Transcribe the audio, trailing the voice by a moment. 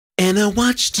And I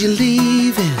watched you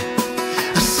leaving,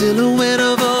 a silhouette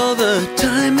of all the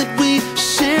time that we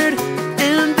shared.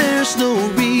 And there's no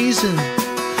reason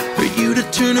for you to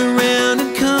turn around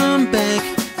and come back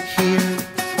here.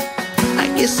 I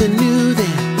guess I knew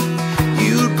that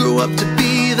you'd grow up to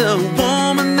be the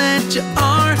woman that you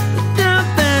are. But now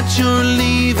that you're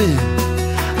leaving,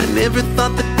 I never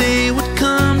thought the day would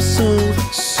come so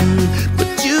soon.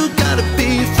 But you gotta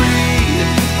be free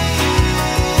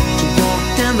to walk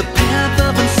down the path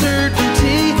of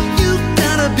uncertainty. You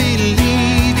gotta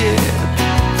believe, yeah,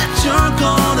 that you're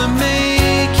gonna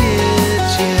make it,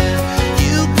 yeah.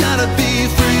 You gotta be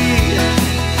free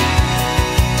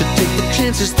to take the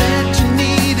chances that you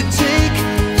need to take.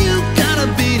 You gotta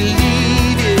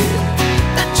believe, yeah,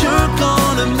 that you're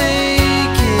gonna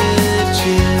make it,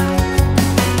 yeah.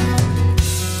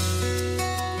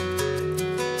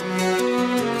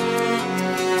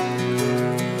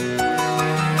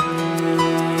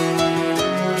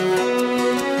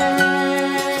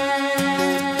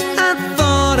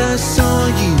 I saw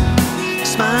you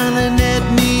smiling at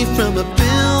me from a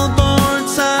billboard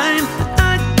sign.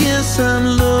 I guess I'm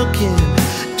looking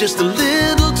just a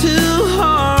little too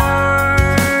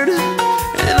hard.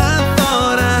 And I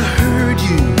thought I heard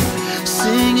you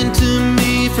singing to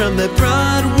me from that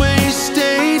Broadway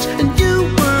stage. And you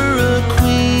were a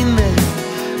queen that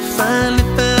finally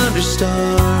found her star.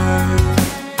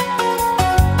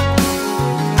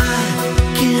 I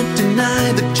can't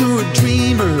deny that you're a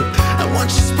dreamer. I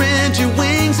want you to spread your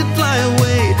wings and fly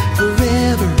away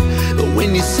forever. But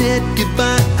when you said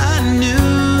goodbye,